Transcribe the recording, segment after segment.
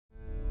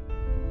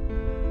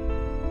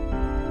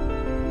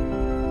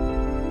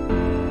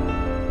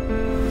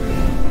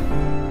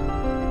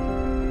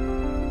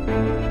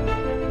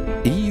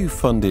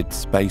EU-funded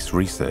space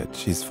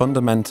research is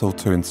fundamental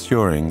to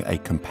ensuring a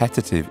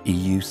competitive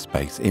EU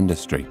space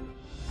industry,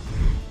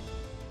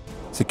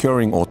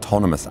 securing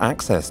autonomous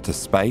access to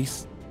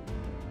space,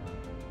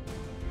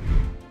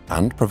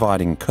 and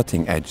providing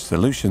cutting-edge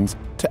solutions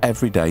to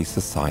everyday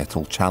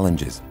societal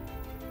challenges.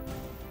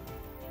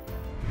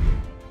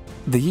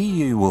 The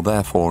EU will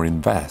therefore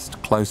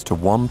invest close to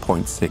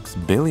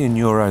 €1.6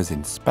 billion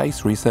in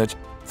space research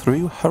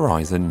through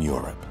Horizon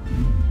Europe.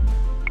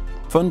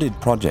 Funded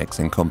projects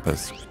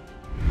encompass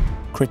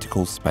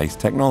critical space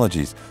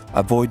technologies,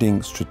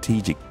 avoiding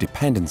strategic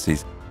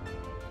dependencies,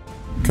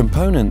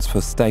 components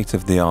for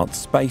state-of-the-art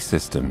space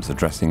systems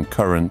addressing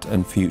current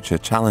and future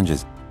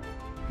challenges,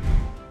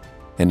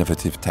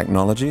 innovative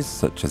technologies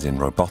such as in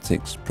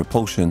robotics,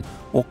 propulsion,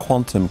 or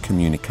quantum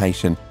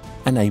communication,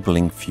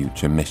 enabling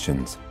future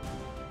missions.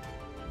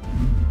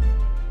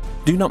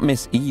 Do not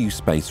miss EU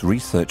space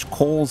research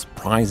calls,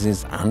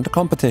 prizes, and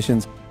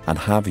competitions, and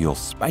have your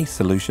space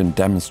solution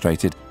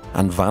demonstrated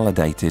and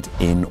validated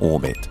in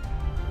orbit.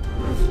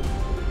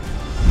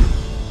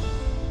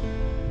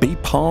 Be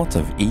part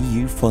of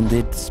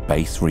EU-funded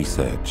space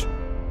research.